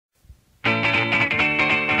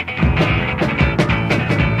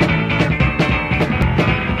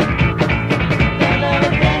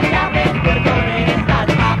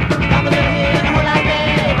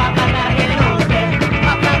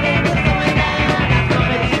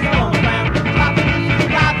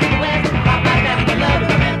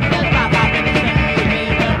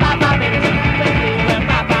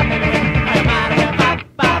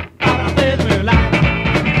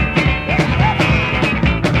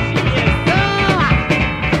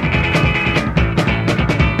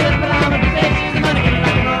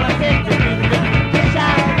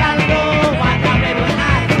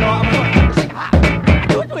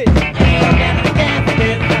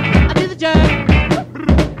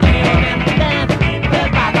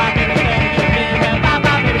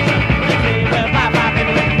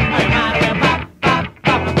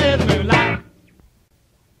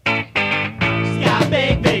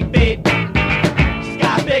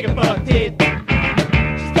big and buck teeth.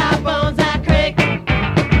 She's got bones that creak.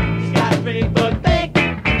 She's got a 3-foot thick.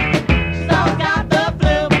 She's always got the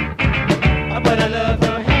flu. But I love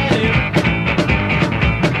her hairdo.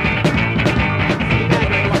 See that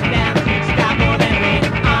girl walking down the street. She's got more than weight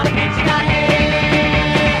on her feet. She's got hair.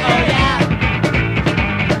 Oh yeah.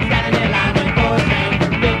 Standing in line waiting for a train.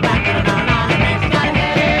 Big black girl on her brain. She's got a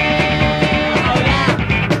hairdo. Oh yeah.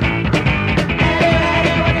 Hairdo,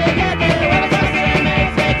 hairdo, what do you do? What am I supposed to do?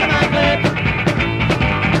 Say, come on,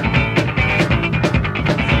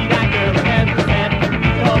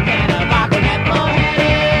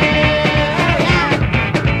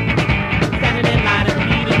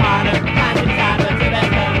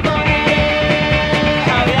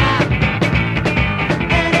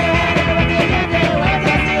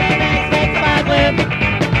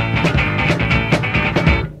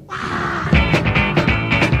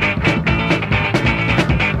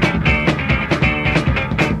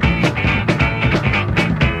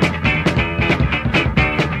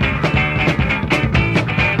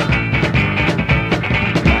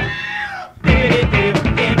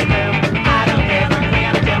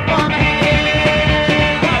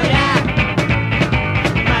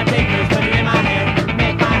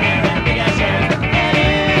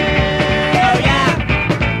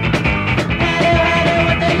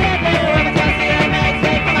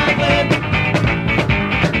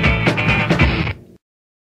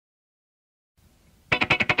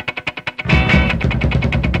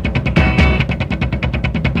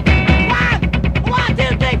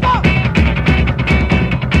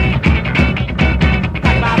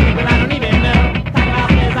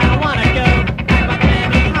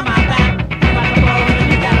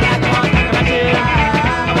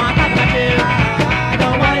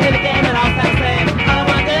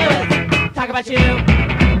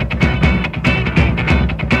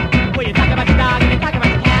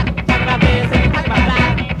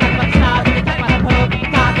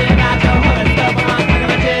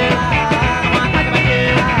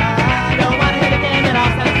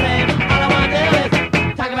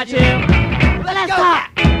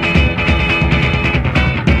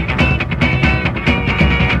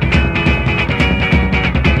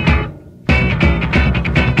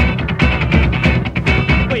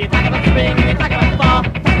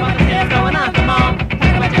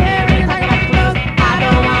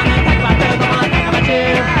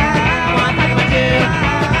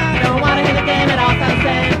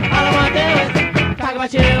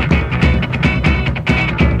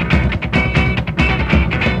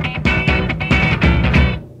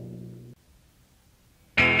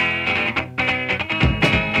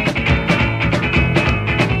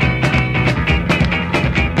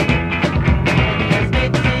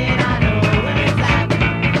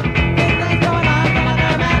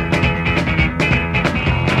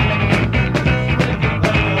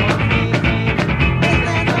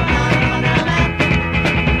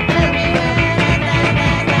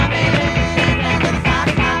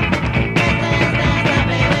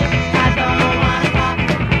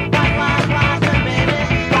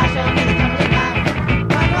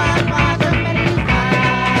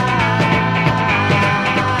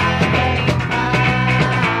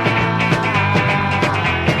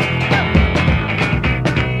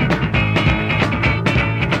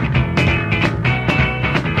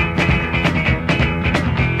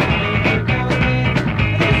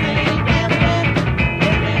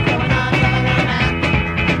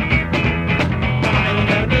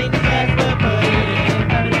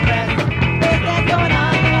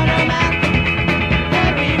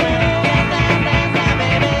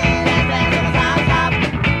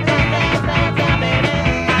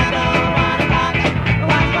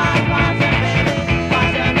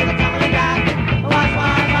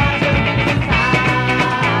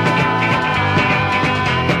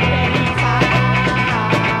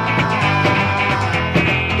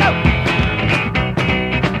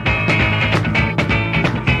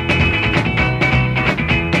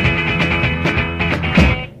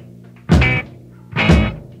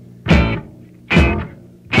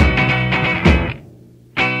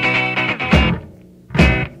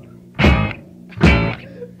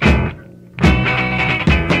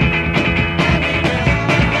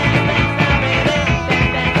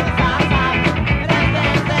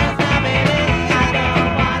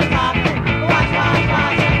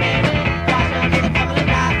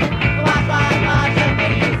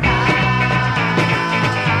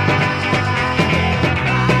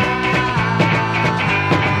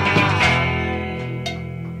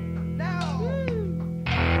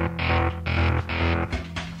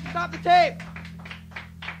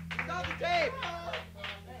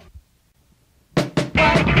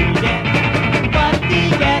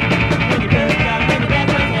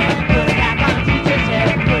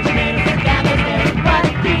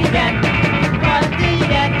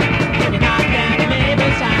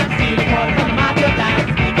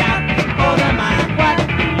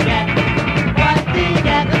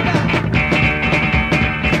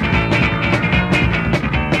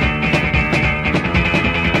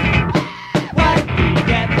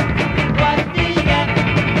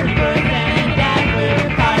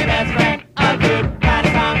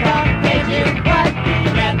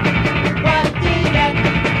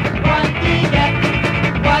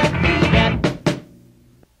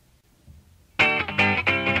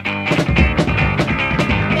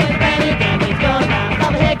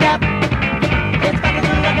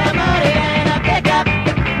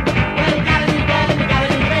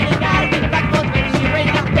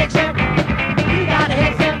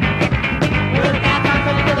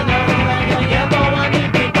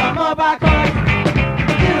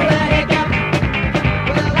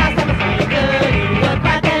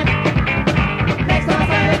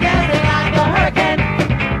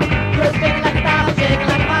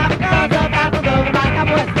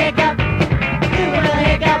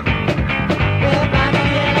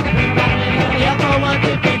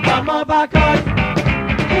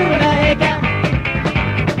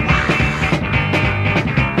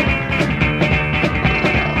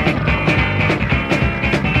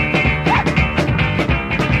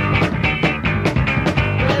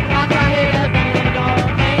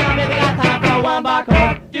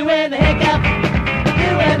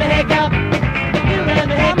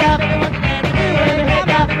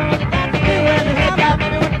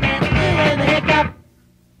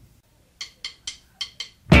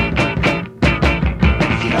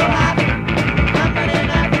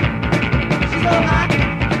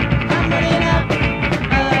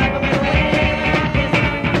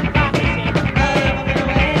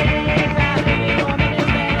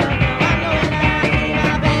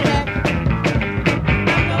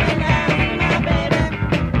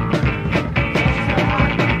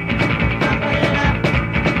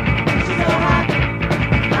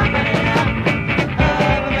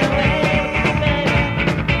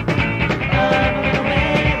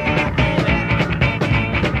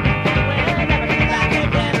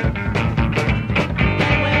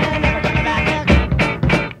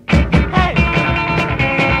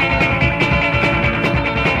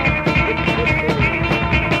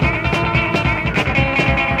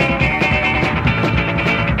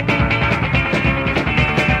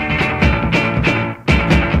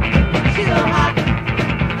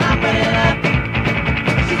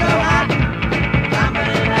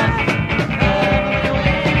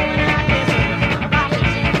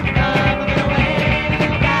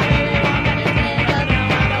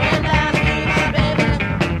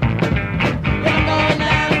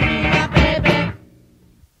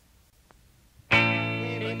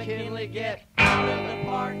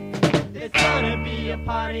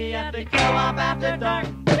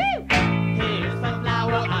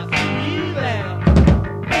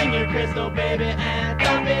 Crystal, baby, and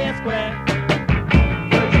don't be a square.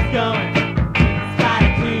 We're just going slide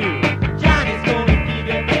to Johnny's gonna give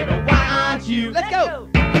you, baby. Why aren't you? Let's go.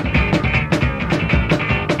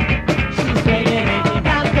 She's swinging 18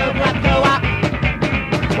 pounds of black co-op.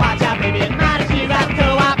 Watch out, baby, not if she's at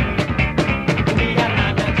co-op. We got an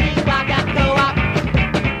on cheese block at co-op.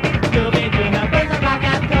 She'll be doing her first block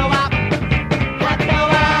at co-op. At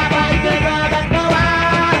co-op, all you good girls at co-op.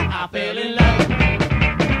 I fell in love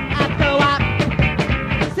at co-op.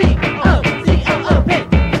 C-O-C-O-O-P.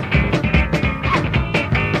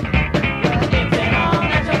 It's an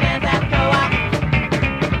all-natural dance at co-op.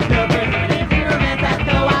 The first one is your romance at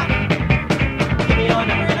co-op. Give me your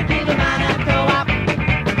number and I'll keep it mine at co-op.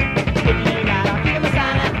 If you do that, I'll give him a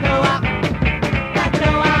sign at co-op. At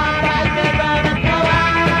co-op, all you good girls at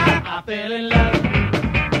co-op. I fell in love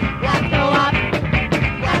at co-op.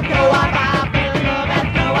 At co-op, I fell in love at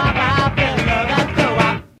co-op. I fell in love at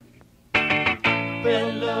co-op. Fell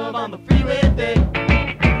in love on the freeway today.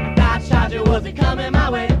 Dodge Charger wasn't coming my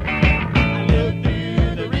way. I looked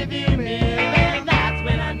through the rearview mirror and that's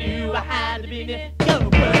when I knew I had to be near. Go,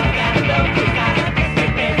 put that low suicide.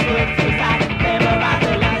 Facebook suicide. Memorize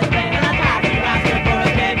the last thing and I tried to ask her for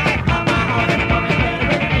a date. On my horn and a woman better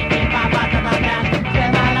with me. Keep my watch on my back.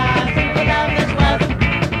 Spend my life singing the love this was.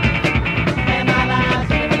 Spend my life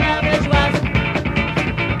singing the love this was.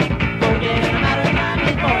 Forget no matter of time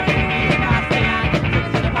before it. I stay on.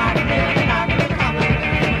 Sitting in the party, feeling the dark, with a compliment.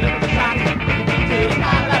 Look at the shots.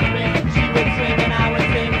 I love me. She would swing and I would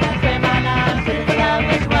sing. Spend my life singing the love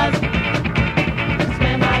this was.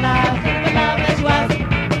 Spend my life singing the love this was.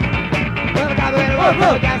 Well, the copyright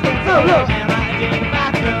whoa, gas get so low. Am I in the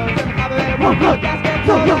bathroom? The copyright whoa, gas get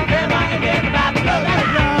so low. Am I in the bathroom? Let it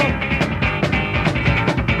go.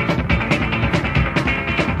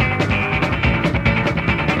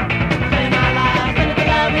 Spend my life singing the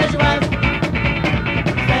love this was.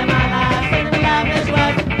 Spend my life singing the love this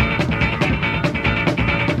was.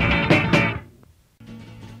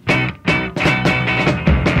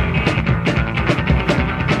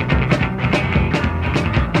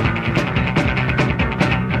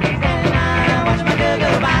 Standing on, watching my girl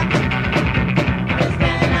go by. I'm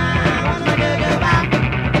standing on, watching my girl go by.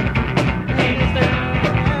 Hey, mister,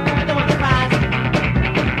 don't want surprise.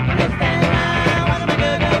 I'm standing on, watching my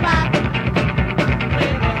girl go by.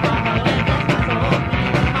 Please don't fall and don't my soul.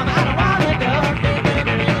 Mama, I don't wanna go.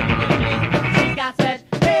 She's got such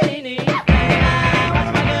pretty knees. Standing on,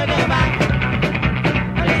 watching my girl go by.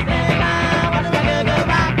 I'm standing on, watching my girl go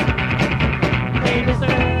by. Hey, mister,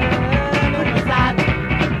 move to the side.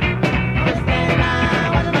 I'm standing on,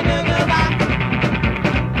 watching my girl go by.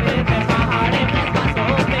 It breaks my heart, it breaks my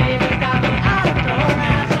soul. Baby's got me out of control.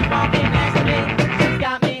 Now she's walking next to me. She's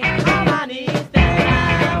got me on my knees. Standing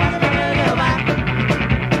on, watching my girl go by.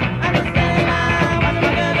 I'm just standing on, watching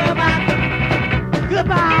my girl go by.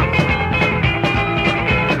 Goodbye.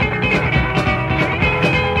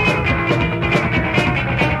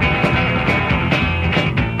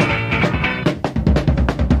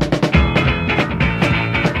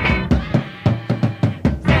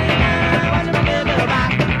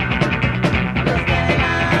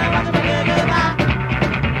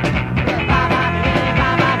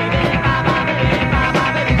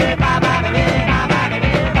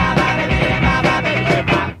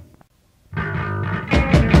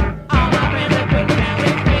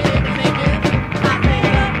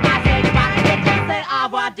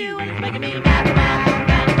 It's making me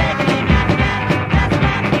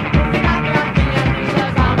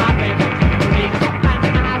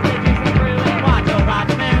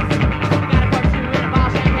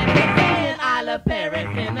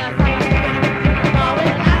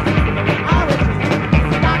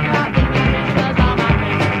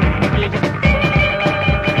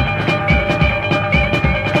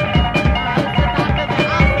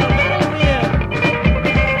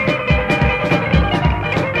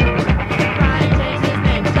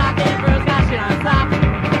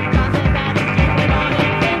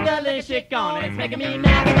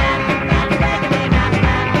mad, mad, mad, mad, making me mad,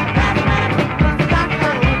 mad, mad, mad. Stop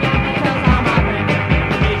calling me because all my friends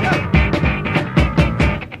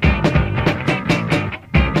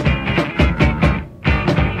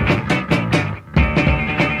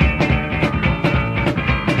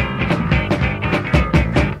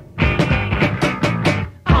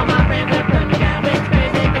all my friends are putting me down with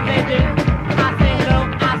crazy things they do. I say hello,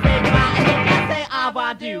 I say goodbye, and then I say au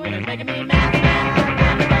revoir, do, and it's making me mad, mad,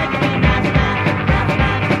 mad, making me mad, mad.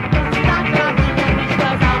 Stop calling me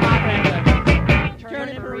because all my friends are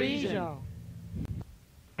turning Parisian.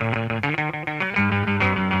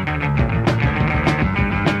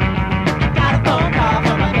 Got a phone call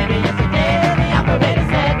from my baby yesterday.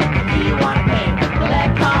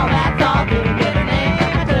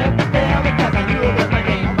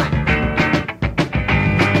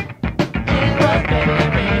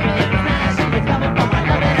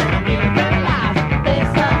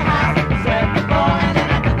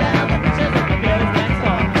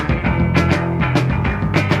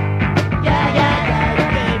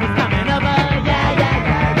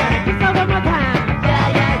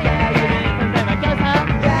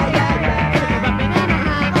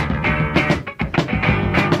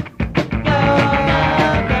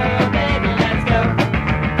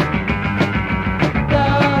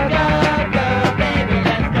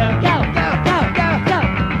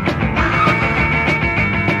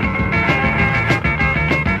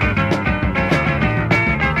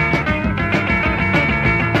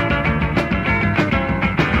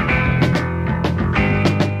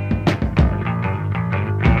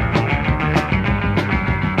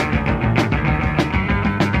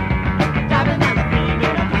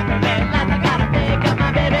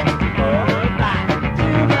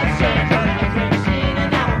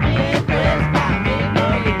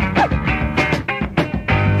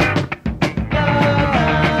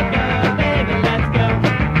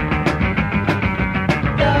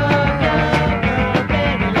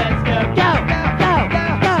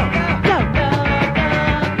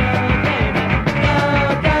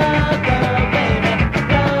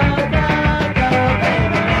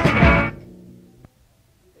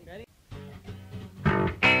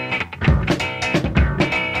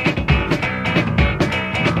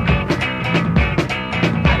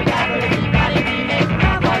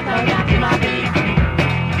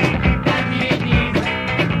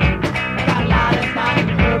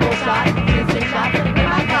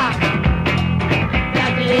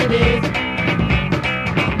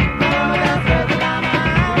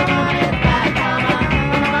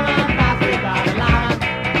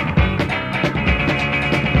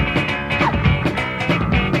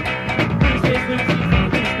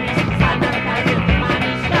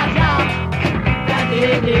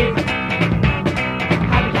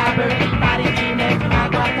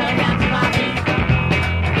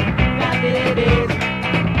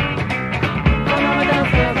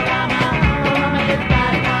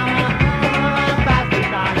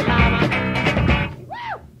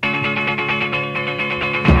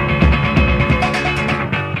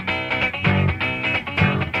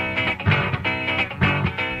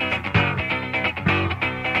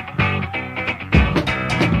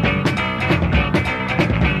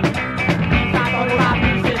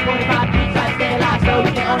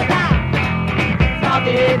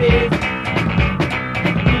 it is.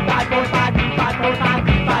 3545, 3545,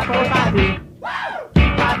 3545.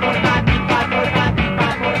 3545, 3545,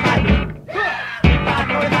 3545.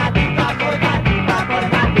 3545, 3545,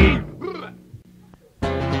 3545.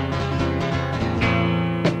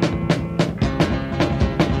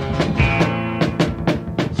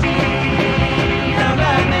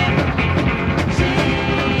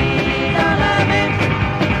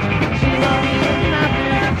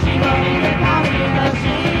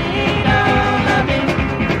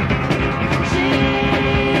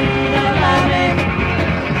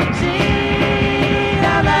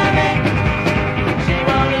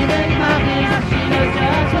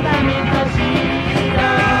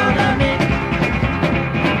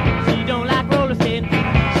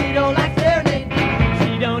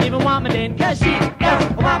 Cause she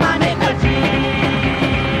don't want my name, cause she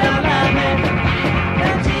don't love me.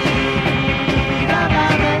 Cause she don't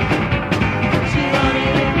love me. She won't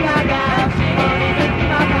even be my girl. She won't even be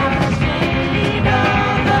my girl. Cause she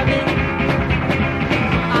don't love me.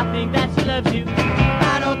 I think that she loves you.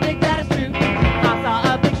 I don't think that it's true. I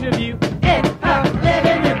saw a picture of you in her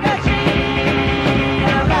living room. Cause she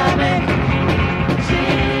don't love me. She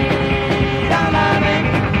don't love me.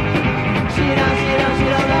 She don't love me. She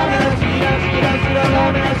don't love me, no,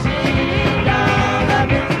 she don't love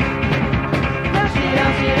me. No,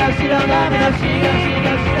 she don't love me, no, she don't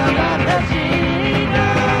love me, no, she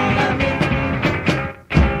don't love me.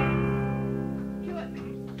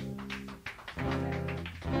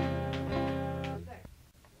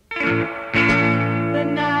 The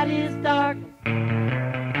night is dark.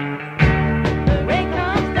 The rain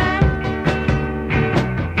comes down.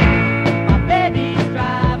 My baby's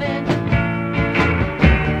driving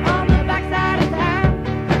on the backside of town.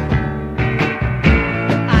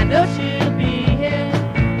 I know she'll be here.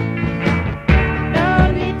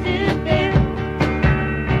 No need to fear.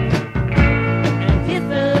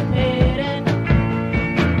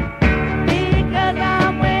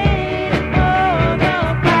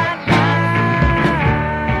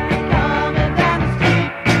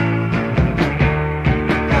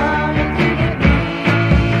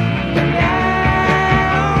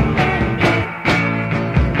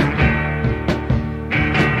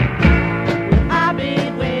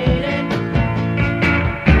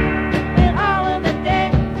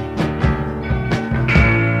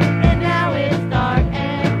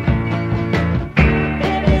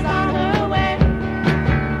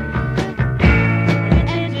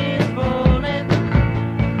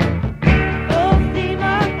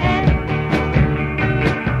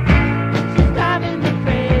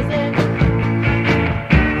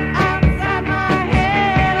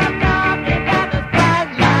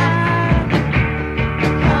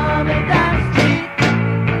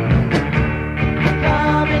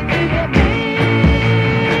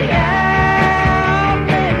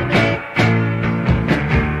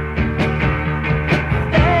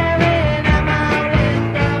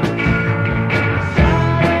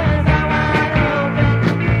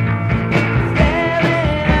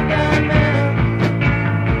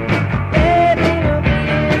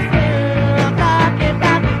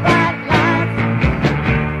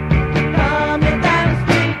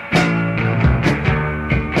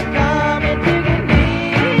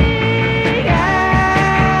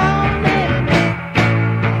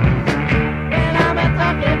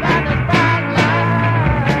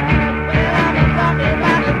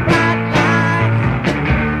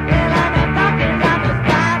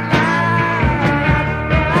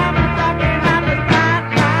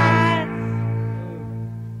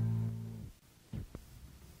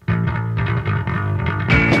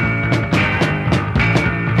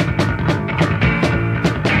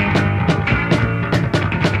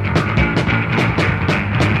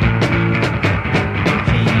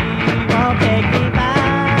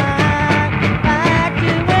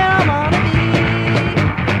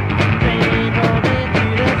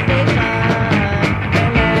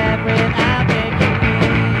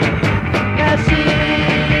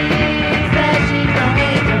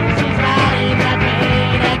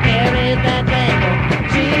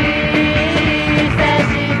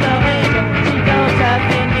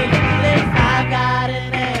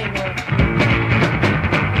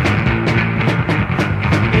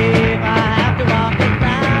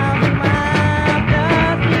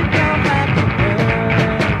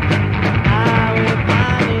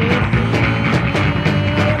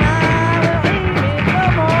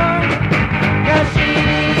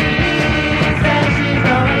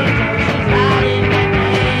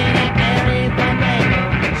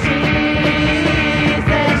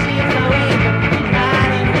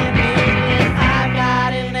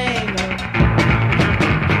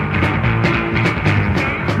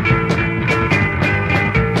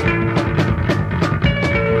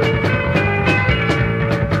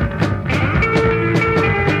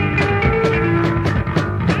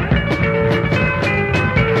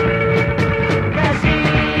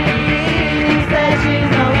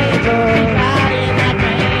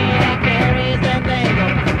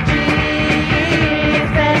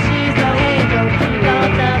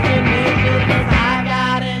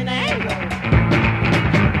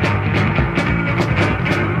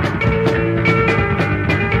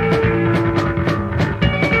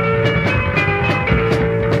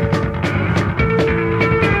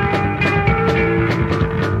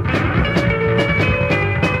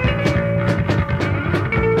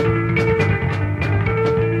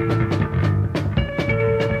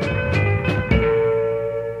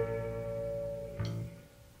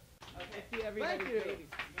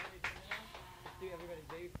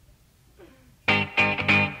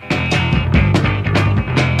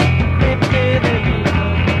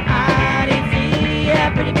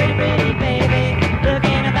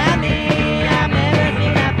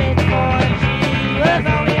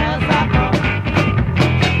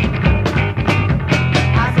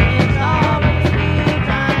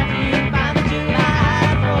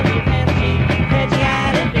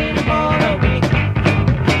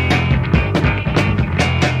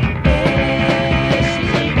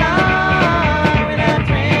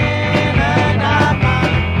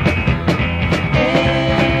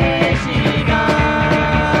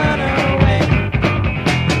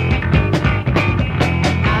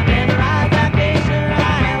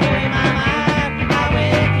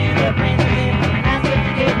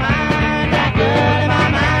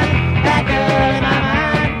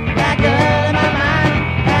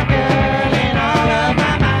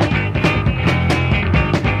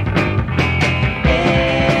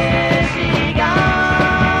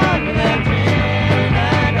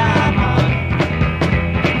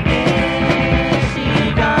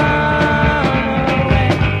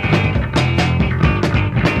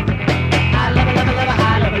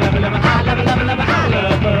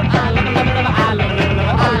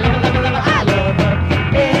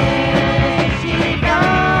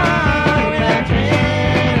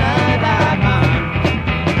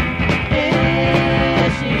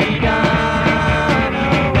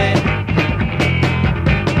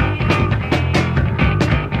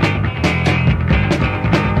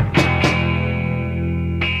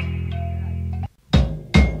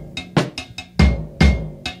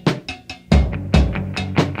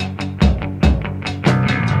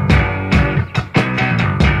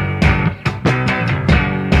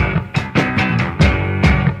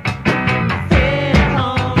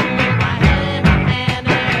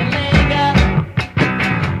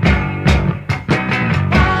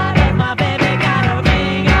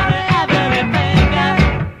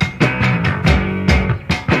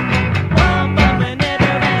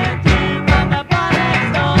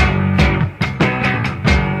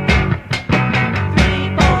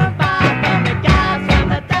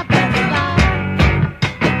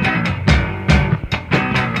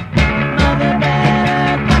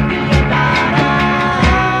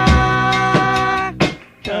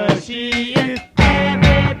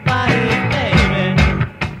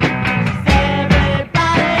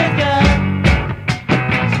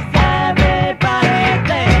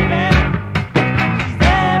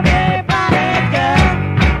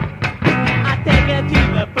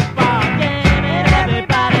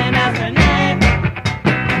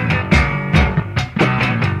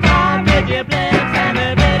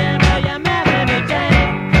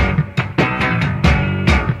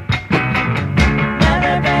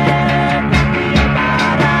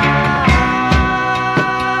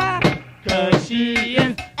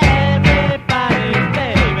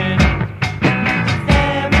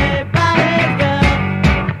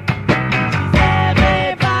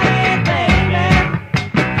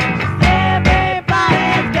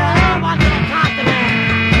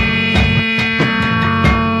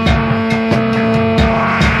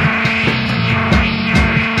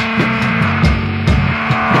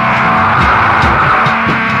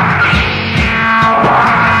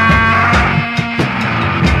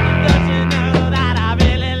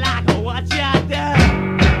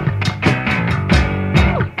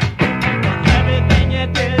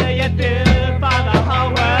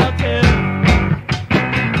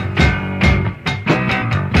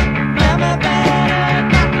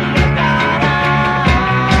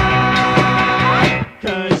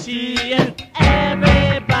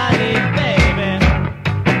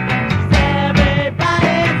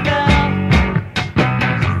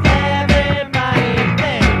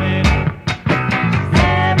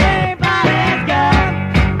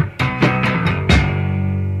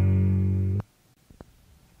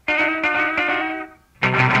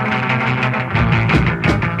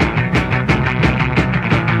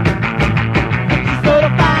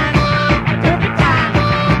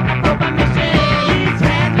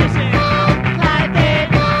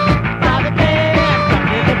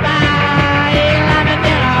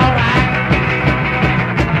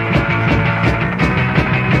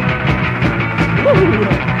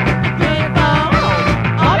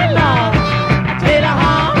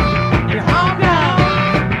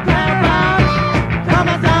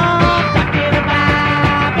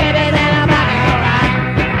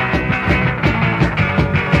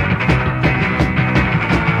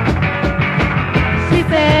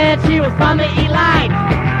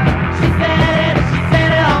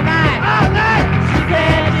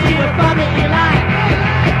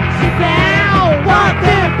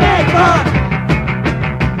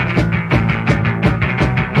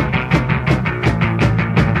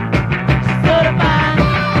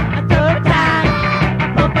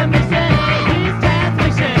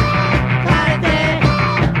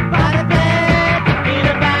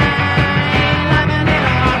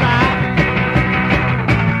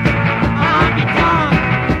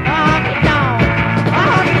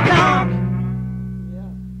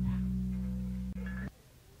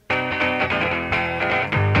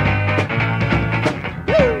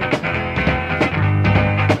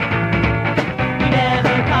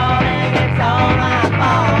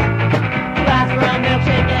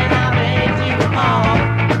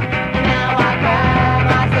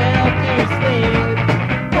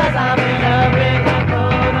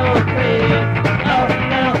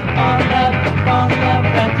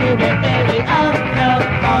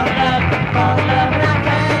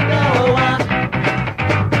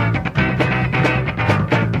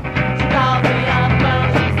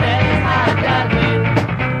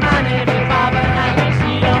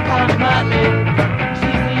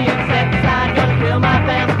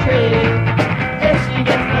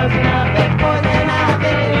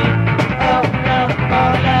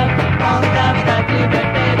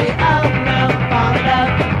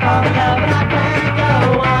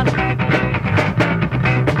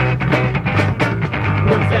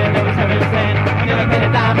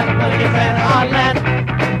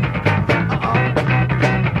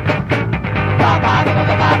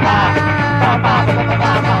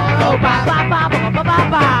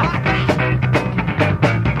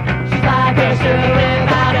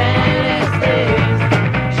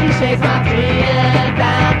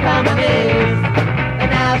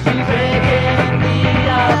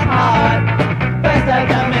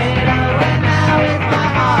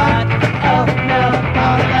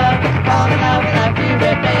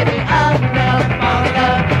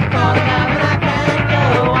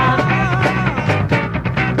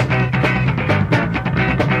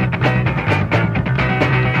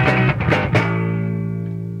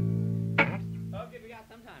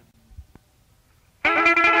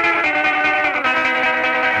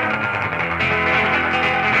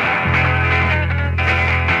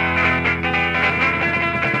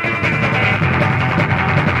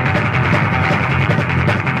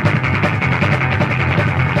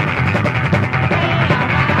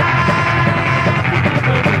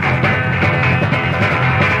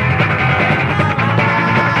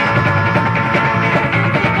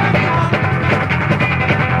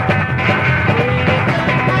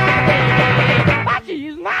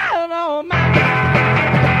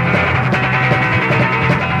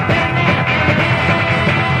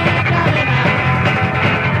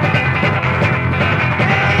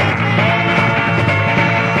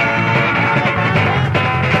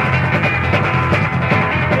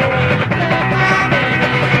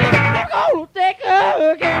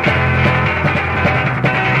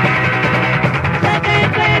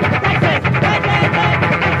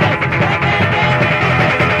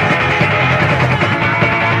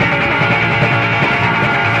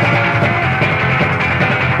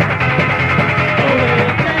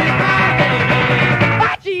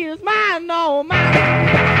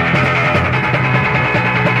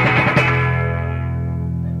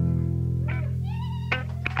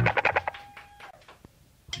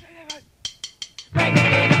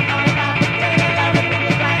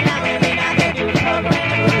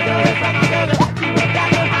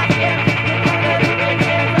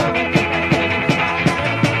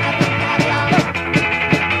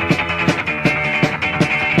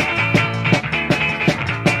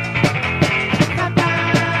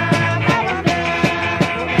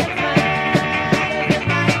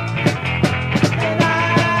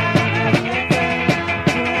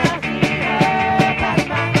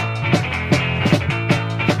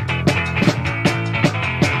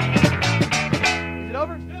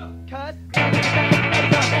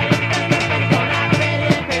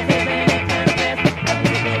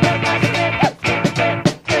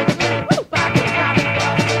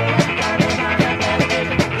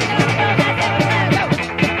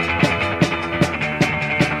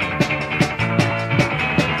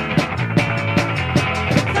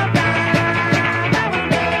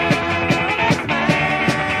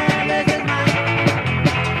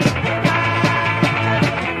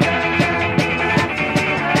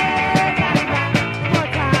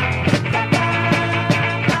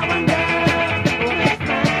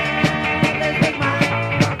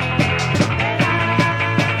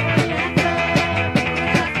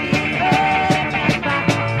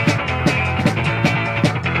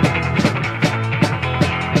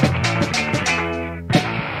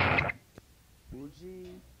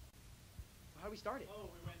 gee. How do we start it? Oh,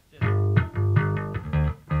 we went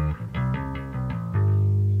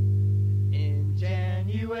In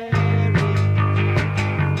January,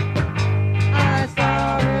 I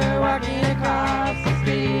saw her walking across the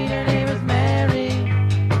street. Her name was Mary.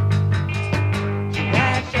 She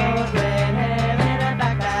had short red hair and a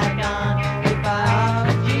backpack on with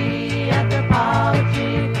biology,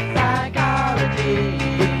 anthropology, psychology,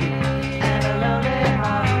 and a lonely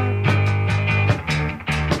heart.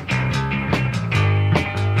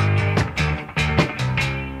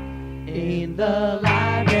 In the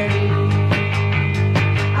library,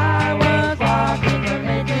 I was walking from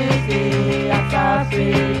A to Z. I saw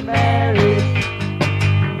sweet Mary.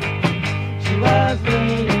 She was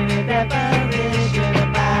reading a definition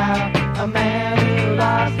about a man who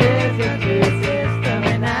lost his interest system,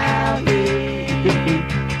 and now he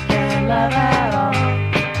can't love at all.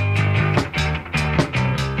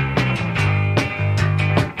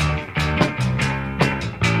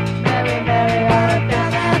 Mary, Mary, I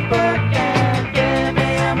found that book and give me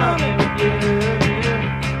a moment with you.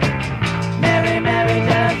 Mary, Mary,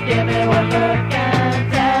 just give me one look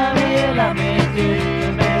and tell me you love me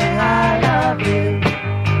too. Mary, I love you.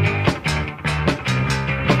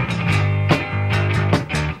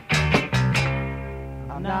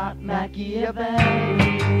 I'm not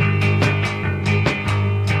Machiavelli,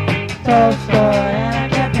 Tolstoy, and I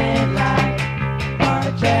can't paint like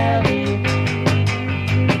Archangel.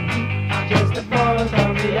 I'm just a forest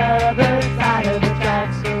on the other side of the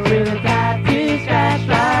tracks with a tattoo scratch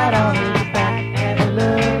right on his back, and it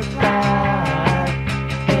looks like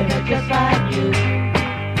him just like you.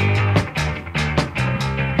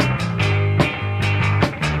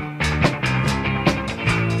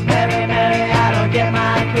 Mary, Mary, I don't get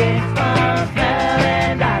my kicks from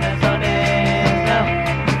smelling dinosaur nails, no.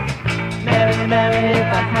 Mary, Mary,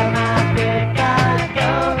 if I had my pick, I'd go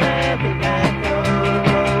where we can go.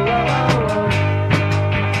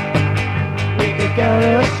 We could go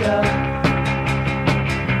to a show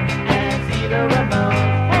and see the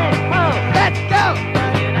Ramones. Hey, whoa, let's go!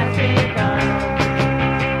 Running that street gun.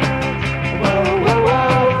 Whoa, whoa,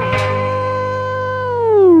 whoa.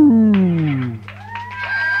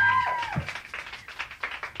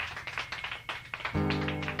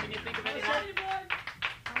 Can you think of any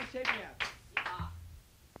How much shape do you have?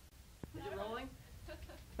 Is it rolling?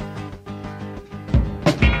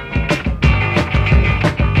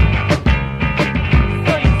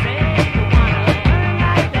 So you say you wanna learn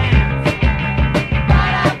like dance.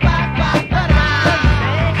 Ba-da-ba-ba-ba-da. So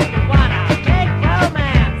you say you wanna make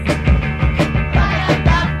romance.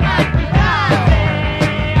 Ba-da-ba-ba-ba-da.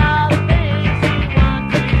 Say all the things you want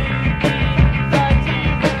to be, but you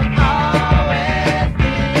will always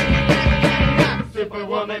be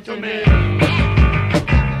Superwoman to me.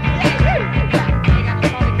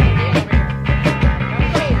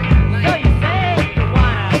 So you say you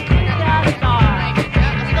wanna be a star.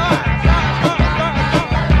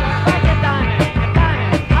 Like a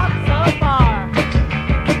diamond up so far.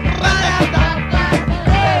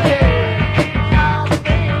 Say all the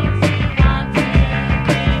things you want to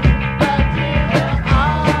be, but you will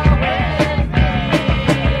always be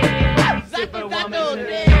Superwoman to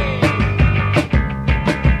me.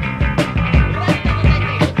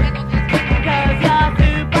 Cause you're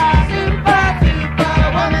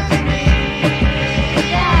superwoman to me.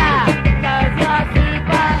 Yeah, cause you're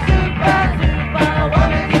superwoman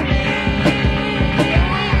to me.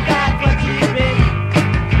 That's what you be.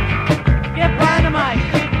 Get behind the mic.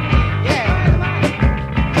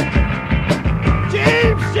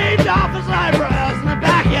 James shaved off his eyebrows in the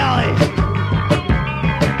back alley.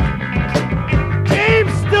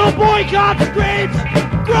 James still boycotts grapes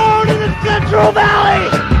grown in the Central Valley.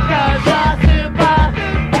 Cause you're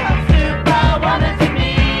superwoman to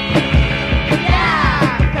me.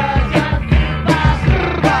 Yeah, cause you're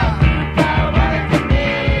superwoman to me.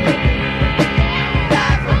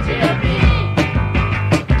 That's what you be.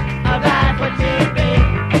 Oh, that's what you be.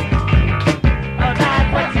 Oh, that's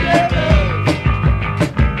what you be.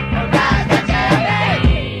 Oh, that's what you be.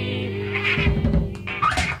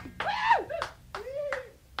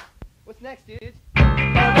 What's next, dude? Oh,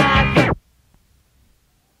 that's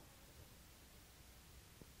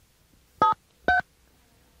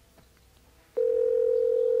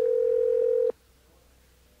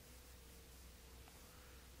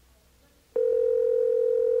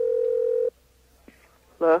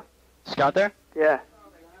Hello? Scott there? Yeah.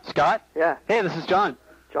 Scott? Yeah. Hey, this is John.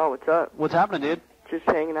 John, what's up? What's happening, dude? Just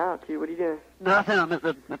hanging out, dude. What are you doing? Nothing. I'm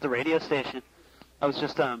at the radio station. I was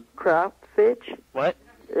just Crop Fitch? what?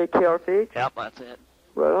 AKR Fitch? Yep, that's it.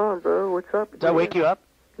 Right on, bro. What's up? Did I wake you up?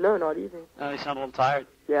 No, not even. Oh, you sound a little tired.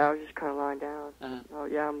 Yeah, I was just kind of lying down. Uh, Oh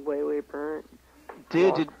yeah, I'm way burnt.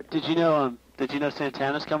 dude, did you know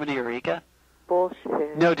Santana's coming to Eureka?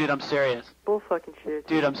 Bullshit. No, dude, I'm serious. Bull fucking shit.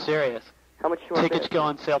 Dude, I'm serious. How much you want? Tickets go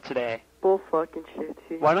on sale today. Bull fucking shit,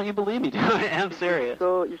 dude. Why don't you believe me, dude? I am serious.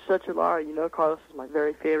 So you're such a liar. You know, Carlos is my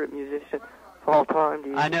very favorite musician of all time,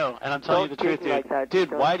 dude. I know, and I'm telling you the Don't truth, treat me dude. like that, Dude,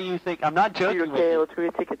 dude. why do you think I'm not joking Dude, with okay, you? let's go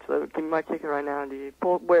get tickets. Give me my ticket right now, dude.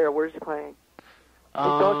 Where's he playing?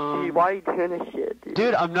 Don't, dude, why are you doing this shit, dude?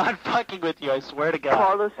 Dude, I'm not fucking with you. I swear to God.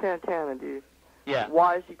 Carlos Santana, dude. Yeah.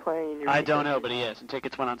 Why is he playing in your I don't know, but he is, and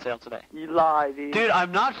tickets went on sale today. You lie, dude. Dude,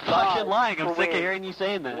 I'm not fucking Lie. lying. I'm For sick of when? hearing you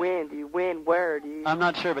saying that. When, dude? When? Where, dude? I'm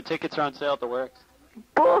not sure, but tickets are on sale at the works.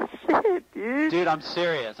 Bullshit, dude. Dude, I'm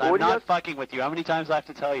serious. What I'm do you not have- fucking with you. How many times do I have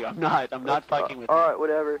to tell you? I'm not fucking with you. Alright,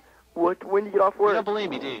 whatever. When do you get off You work? don't believe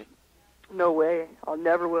me, do you? No way. I'll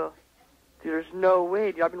never will. Dude, there's no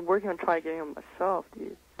way, dude. I've been working on trying to get him myself,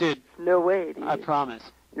 dude. Dude, There's no way, dude. I promise.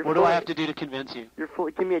 You're What do full I of- have to do to convince you? You're full.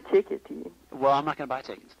 Give me a ticket, dude. Well, I'm not going to buy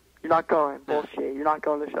tickets. You're not going. No. Bullshit. You're not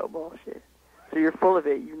going to the show. Bullshit. So you're full of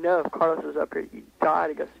it. You know if Carlos was up here, you'd die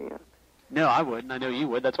to go see him. No, I wouldn't. I know you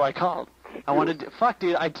would. That's why I called. I wanted to... Fuck,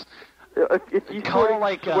 dude. If you Call swear,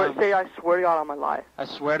 like, say I swear to God on my life. I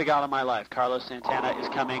swear to God on my life, Carlos Santana is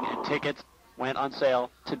coming, and tickets went on sale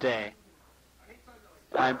today.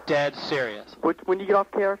 I'm dead serious. When do you get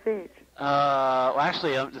off KRFH? Well,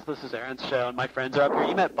 actually, this is Aaron's show, and my friends are up here.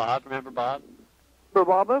 You met Bob. Remember Bob? For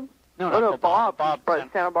Bob? No, Oh, not no, for Bob. Bob. Right,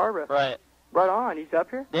 Santa Barbara. Right. Right on. He's up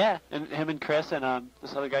here? Yeah, and him and Chris and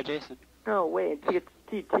this other guy, Jason. No way. Tickets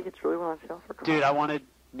really went on sale for Carlos. Dude, I wanted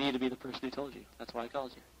me to be the person who told you. That's why I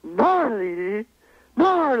called you. Gnarly, dude.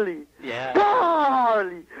 Gnarly. Yeah.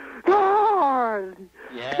 Gnarly. Gnarly.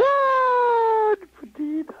 Yeah.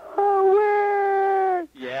 Dude, oh,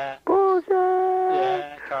 Yeah. bullshit.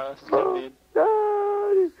 Yeah, Carlos is coming in.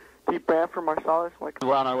 Gnarly. Deep Brent from Marsalis.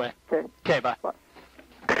 We're on our way. Okay. Okay, bye. Bye.